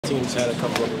Teams had a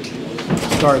couple of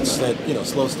starts that,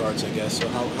 slow starts, I guess. So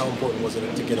how important was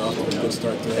it to get off to a good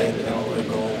start today and their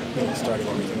goal, starting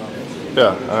everything off?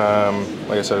 Yeah,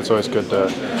 like I said, it's always good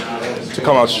to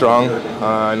come out strong.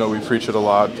 I know we preach it a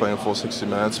lot, playing full 60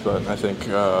 minutes, but I think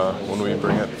when we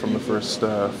bring it from the first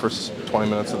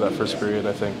 20 minutes of that first period,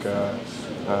 I think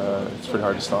it's pretty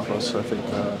hard to stop us. I think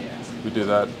we do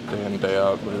that day in, day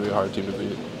out. We're a really hard team to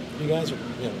beat. You guys are,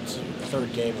 it's your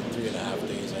third game in 3.5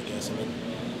 days, I guess. I mean,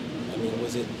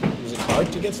 was it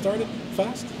hard to get started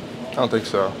fast? I don't think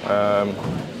so.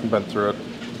 We've been through it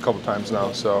a couple times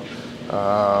now, so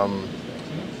I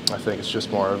think it's just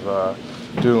more of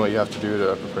doing what you have to do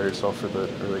to prepare yourself for the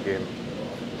early game.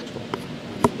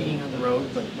 Being on the road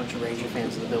with a bunch of Ranger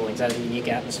fans in the building, is that a unique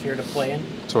atmosphere to play in?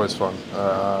 It's always fun.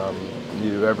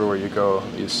 Everywhere you go,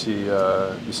 you see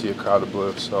a crowd of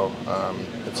blue, so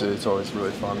it's always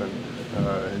really fun, and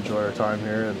enjoy our time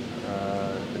here and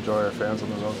enjoy our fans on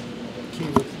the road. Key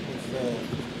after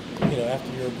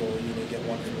your goal, get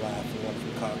one from Laugh and one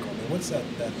from Cock. I mean, what's that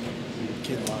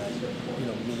kid line,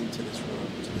 mean to this room,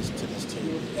 to this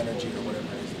team, the energy or whatever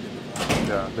it is?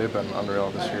 Yeah, they've been unreal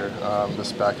this year.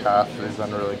 This back half, they've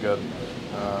been really good.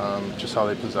 Just how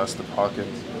they possess the puck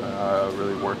and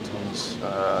really work teams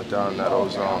down in that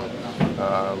O-zone.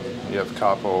 You have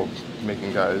Capo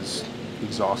making guys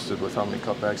exhausted with how many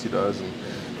cutbacks he does, and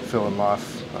Phil and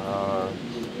Laugh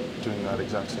doing that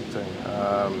exact same thing.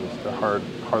 They're hard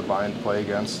line to play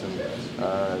against, and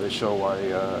they show why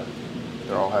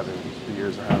they're all having the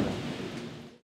years they're having.